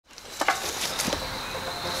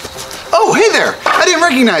there, I didn't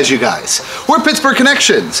recognize you guys. We're Pittsburgh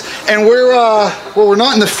Connections, and we're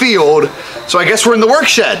not in the field, so I guess we're in the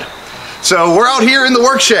Workshed. So we're out here in the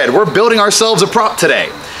Workshed. We're building ourselves a prop today.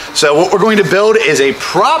 So what we're going to build is a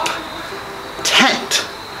prop tent.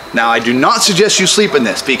 Now, I do not suggest you sleep in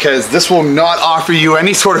this because this will not offer you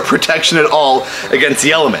any sort of protection at all against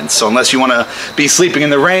the elements. So unless you want to be sleeping in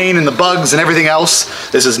the rain and the bugs and everything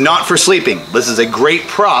else, this is not for sleeping. This is a great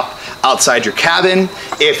prop outside your cabin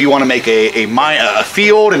if you want to make a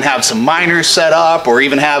field and have some miners set up, or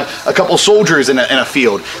even have a couple soldiers in a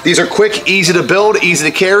field. These are quick, easy to build,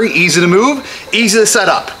 easy to carry, easy to move, easy to set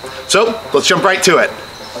up. So let's jump right to it.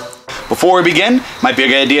 Before we begin, might be a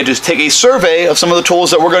good idea to just take a survey of some of the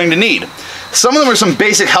tools that we're going to need. Some of them are some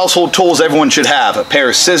basic household tools everyone should have. A pair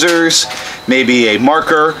of scissors, maybe a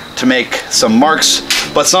marker to make some marks,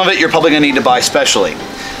 but some of it you're probably going to need to buy specially.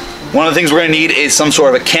 One of the things we're going to need is some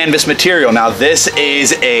sort of a canvas material. Now, this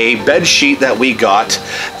is a bed sheet that we got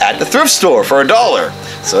at the thrift store for $1.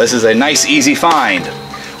 So this is a nice, easy find.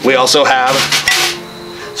 We also have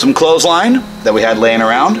some clothesline that we had laying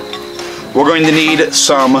around. We're going to need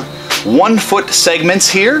some 1-foot segments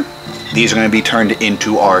here. These are going to be turned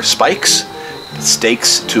into our spikes,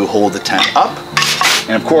 stakes to hold the tent up.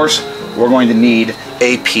 And of course, we're going to need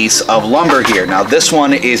a piece of lumber here. Now this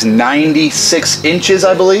one is 96 inches,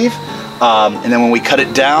 I believe. And then when we cut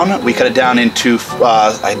it down into,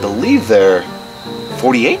 I believe they're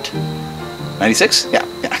 48? 96? Yeah.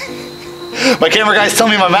 My camera guy's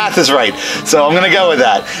telling me my math is right, so I'm gonna go with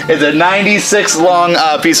that. It's a 96 long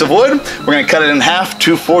piece of wood. We're gonna cut it in half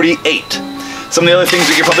to 48. Some of the other things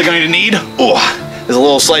that you're probably going to need is a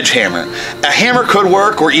little sledgehammer. A hammer could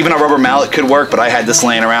work, or even a rubber mallet could work, but I had this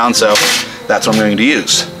laying around, so that's what I'm going to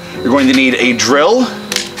use. You're going to need a drill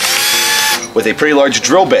with a pretty large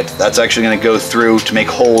drill bit. That's actually going to go through to make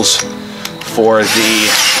holes for the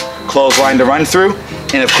clothesline to run through.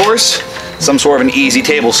 And of course, some sort of an easy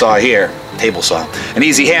table saw here. An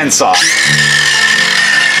easy hand saw.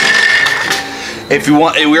 If you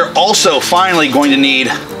want, we're also finally going to need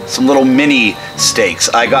some little mini stakes.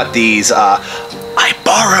 I got these, I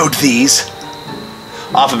borrowed these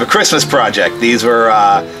off of a Christmas project. These were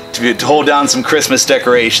to hold down some Christmas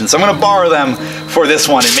decorations. So I'm gonna borrow them for this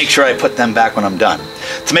one and make sure I put them back when I'm done.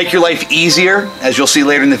 To make your life easier, as you'll see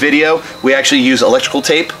later in the video, we actually use electrical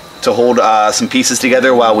tape to hold some pieces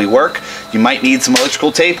together while we work. You might need some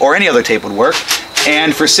electrical tape, or any other tape would work.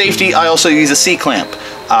 And for safety, I also use a C-clamp.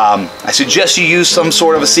 I suggest you use some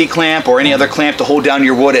sort of a C-clamp or any other clamp to hold down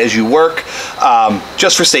your wood as you work,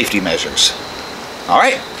 just for safety measures. All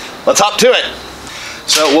right, let's hop to it.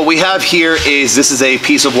 So what we have here is, this is a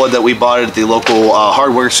piece of wood that we bought at the local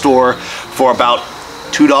hardware store for about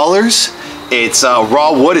 $2. It's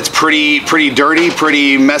raw wood. It's pretty dirty,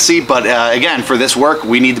 pretty messy, but again, for this work,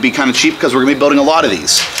 we need to be kind of cheap because we're gonna be building a lot of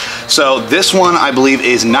these. So this one, I believe,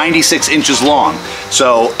 is 96 inches long.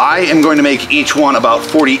 So I am going to make each one about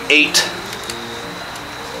 48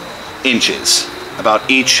 inches. About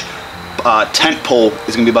each tent pole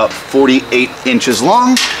is gonna be about 48 inches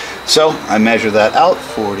long. So I measure that out,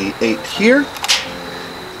 48 here.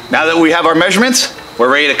 Now that we have our measurements,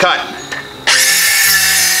 we're ready to cut.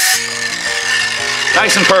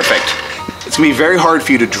 Nice and perfect. It's gonna be very hard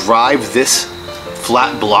for you to drive this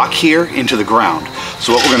flat block here into the ground.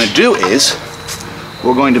 So what we're gonna do is,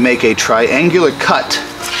 we're going to make a triangular cut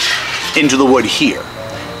into the wood here.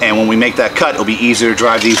 And when we make that cut, it'll be easier to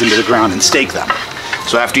drive these into the ground and stake them.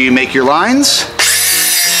 So after you make your lines,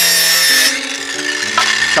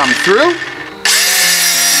 come through.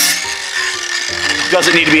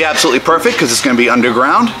 Doesn't need to be absolutely perfect because it's gonna be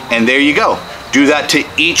underground. And there you go. Do that to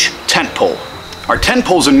each tent pole. Our tent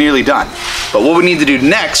poles are nearly done, but what we need to do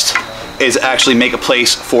next is actually make a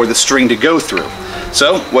place for the string to go through.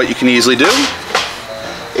 So what you can easily do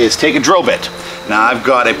is take a drill bit. Now I've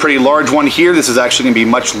got a pretty large one here. This is actually gonna be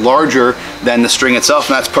much larger than the string itself,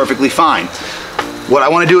 and that's perfectly fine. What I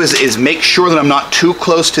wanna do is make sure that I'm not too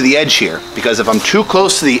close to the edge here, because if I'm too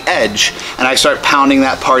close to the edge and I start pounding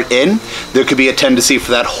that part in, there could be a tendency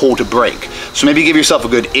for that hole to break. So maybe give yourself a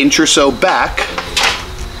good inch or so back.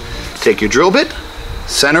 Take your drill bit,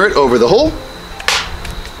 center it over the hole,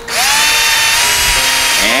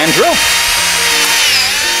 and drill.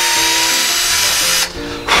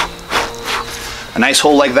 A nice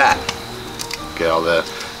hole like that. Get all the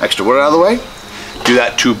extra wood out of the way. Do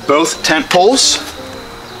that to both tent poles.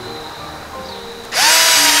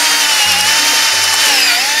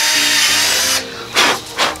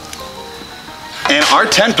 And our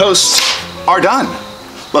tent posts are done.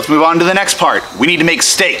 Let's move on to the next part. We need to make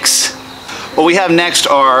stakes. What we have next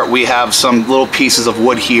are, we have some little pieces of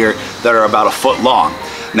wood here that are about 1 foot long.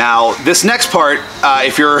 Now, this next part,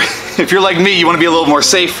 if you're like me, you want to be a little more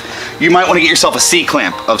safe, you might want to get yourself a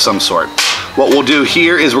C-clamp of some sort. What we'll do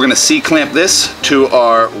here is we're going to C-clamp this to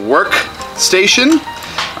our workstation.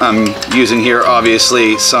 I'm using here,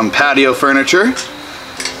 obviously, some patio furniture.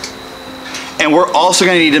 And we're also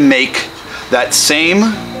going to need to make that same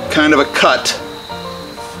kind of a cut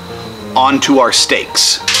onto our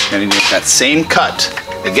stakes. We're going to need that same cut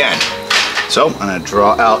again. So I'm going to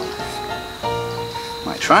draw out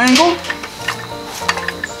my triangle,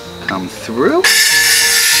 come through.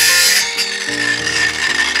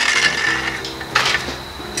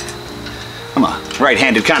 I'm a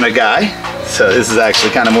right-handed kind of guy, so this is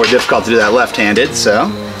actually kind of more difficult to do that left-handed, so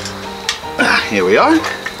here we are.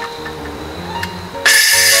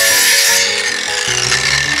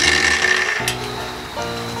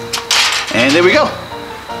 And there we go.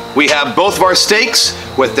 We have both of our stakes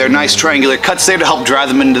with their nice triangular cuts there to help drive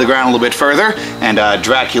them into the ground a little bit further, and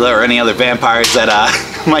Dracula or any other vampires that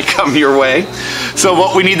might come your way. So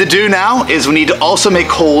what we need to do now is we need to also make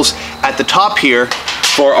holes at the top here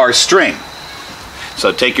for our string.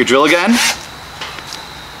 So take your drill again,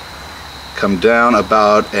 come down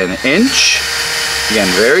about an inch, again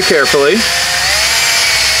very carefully.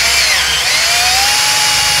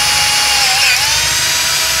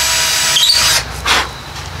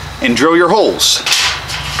 And drill your holes.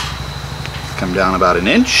 Come down about an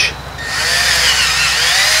inch.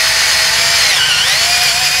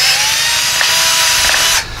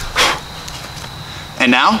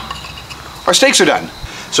 And now, our stakes are done.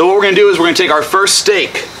 So what we're gonna do is we're gonna take our first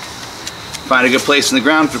stake, find a good place in the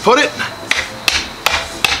ground to put it,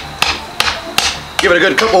 give it a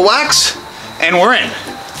good couple whacks, and we're in.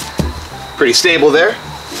 Pretty stable there.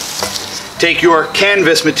 Take your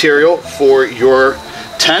canvas material for your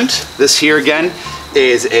tent. This here again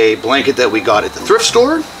is a blanket that we got at the thrift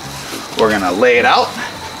store. We're gonna lay it out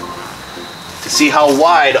to see how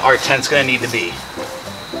wide our tent's gonna need to be.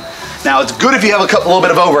 Now it's good if you have a little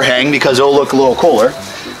bit of overhang because it'll look a little cooler.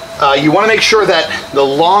 You wanna make sure that the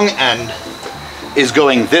long end is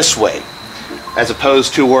going this way as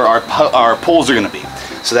opposed to where our poles are gonna be.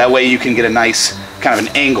 So that way you can get a nice kind of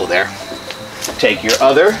an angle there. Take your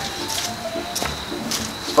other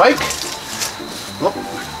spike. Oh,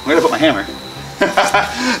 where did I put my hammer?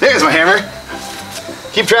 There's my hammer.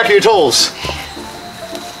 Keep track of your tools.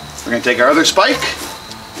 We're gonna take our other spike,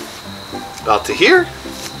 about to here.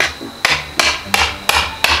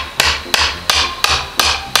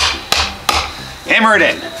 Hammer it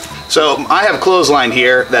in. So I have a clothesline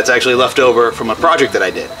here that's actually left over from a project that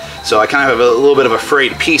I did. So I kind of have a little bit of a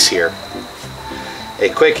frayed piece here. A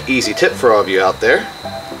quick, easy tip for all of you out there.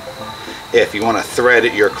 If you want to thread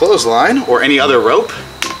your clothesline or any other rope,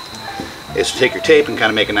 is to take your tape and kind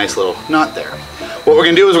of make a nice little knot there. What we're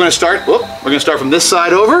going to do is we're going to start from this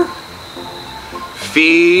side over,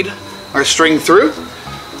 feed our string through,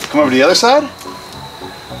 come over to the other side,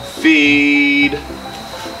 feed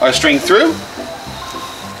our string through,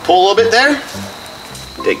 pull a little bit there,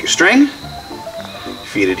 take your string,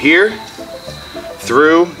 feed it here,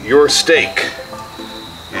 through your stake.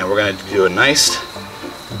 And we're going to do a nice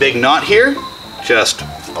big knot here, just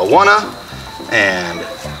a one-a and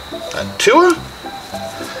a two-a,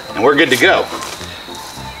 and we're good to go.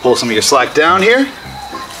 Pull some of your slack down here,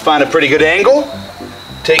 find a pretty good angle,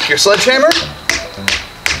 take your sledgehammer,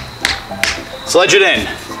 sledge it in.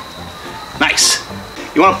 Nice.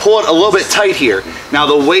 You want to pull it a little bit tight here. Now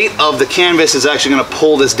the weight of the canvas is actually going to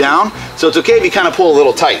pull this down, so it's okay if you kind of pull a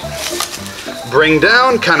little tight. Bring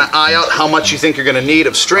down, kind of eye out how much you think you're going to need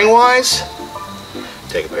of string-wise.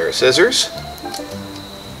 Take a pair of scissors,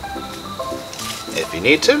 if you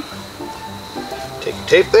need to. Take your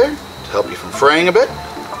tape there to help you from fraying a bit.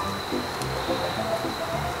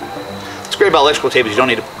 What's great about electrical tape is you don't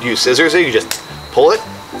need to use scissors, you just pull it.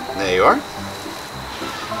 There you are.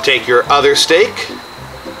 Take your other stake,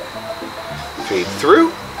 feed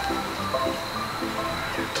through,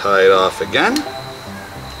 tie it off again.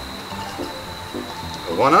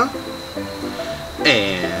 A one-a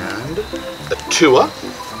and a two-a.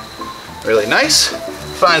 Really nice.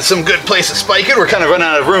 Find some good place to spike it. We're kind of running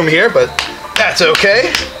out of room here, but that's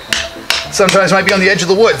okay. Sometimes might be on the edge of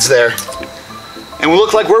the woods there. And we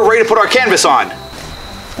look like we're ready to put our canvas on.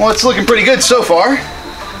 Well, it's looking pretty good so far.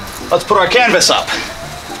 Let's put our canvas up.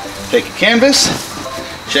 Take your canvas,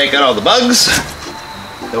 shake out all the bugs,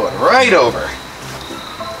 throw it right over.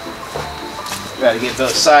 Try to get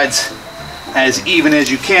those sides as even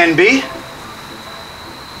as you can be.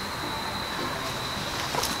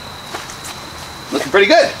 Looking pretty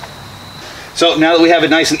good. So now that we have it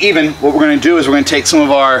nice and even, what we're going to do is we're going to take some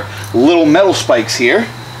of our little metal spikes here,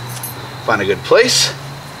 find a good place,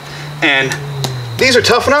 And these are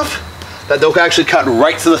tough enough that they'll actually cut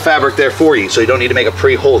right to the fabric there for you, so you don't need to make a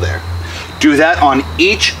pre-hole there. Do that on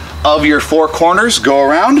each of your 4 corners. Go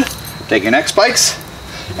around, take your neck spikes,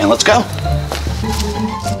 and let's go.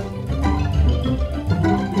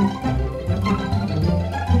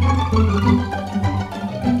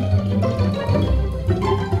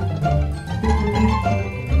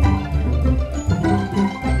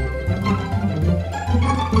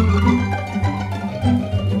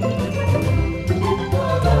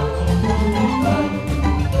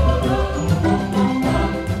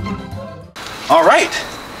 All right,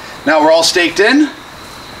 now we're all staked in.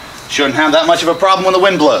 Shouldn't have that much of a problem when the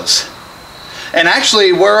wind blows. And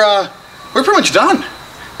actually, we're pretty much done.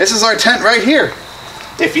 This is our tent right here.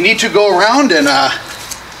 If you need to go around and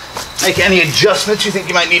make any adjustments you think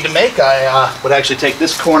you might need to make, I would actually take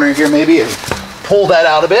this corner here maybe and pull that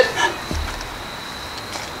out a bit.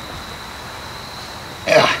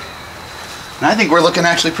 Yeah, and I think we're looking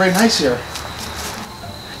actually pretty nice here.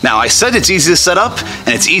 Now, I said it's easy to set up and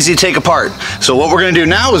it's easy to take apart. So what we're gonna do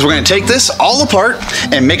now is we're gonna take this all apart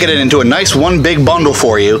and make it into a nice one big bundle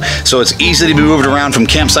for you, so it's easy to be moved around from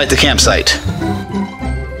campsite to campsite.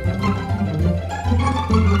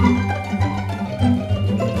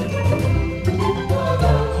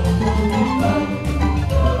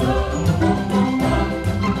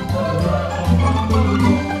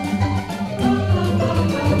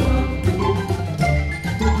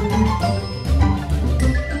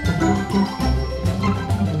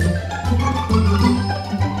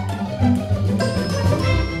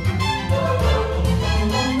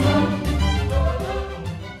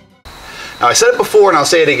 Now, I said it before and I'll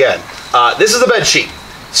say it again. This is a bed sheet,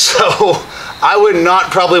 so I would not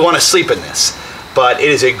probably want to sleep in this, but it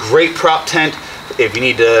is a great prop tent if you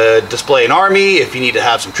need to display an army, if you need to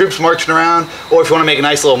have some troops marching around, or if you want to make a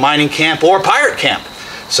nice little mining camp or pirate camp.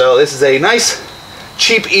 So this is a nice,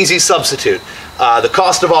 cheap, easy substitute. The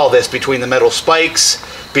cost of all this, between the metal spikes,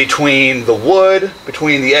 between the wood,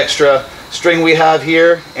 between the extra string we have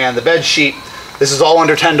here, and the bed sheet, this is all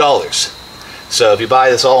under $10. So if you buy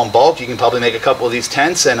this all in bulk, you can probably make a couple of these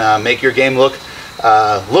tents and make your game look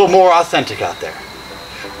a little more authentic out there.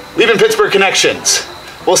 Leaving Pittsburgh Connections.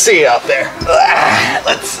 We'll see you out there.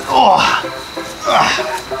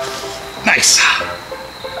 Nice.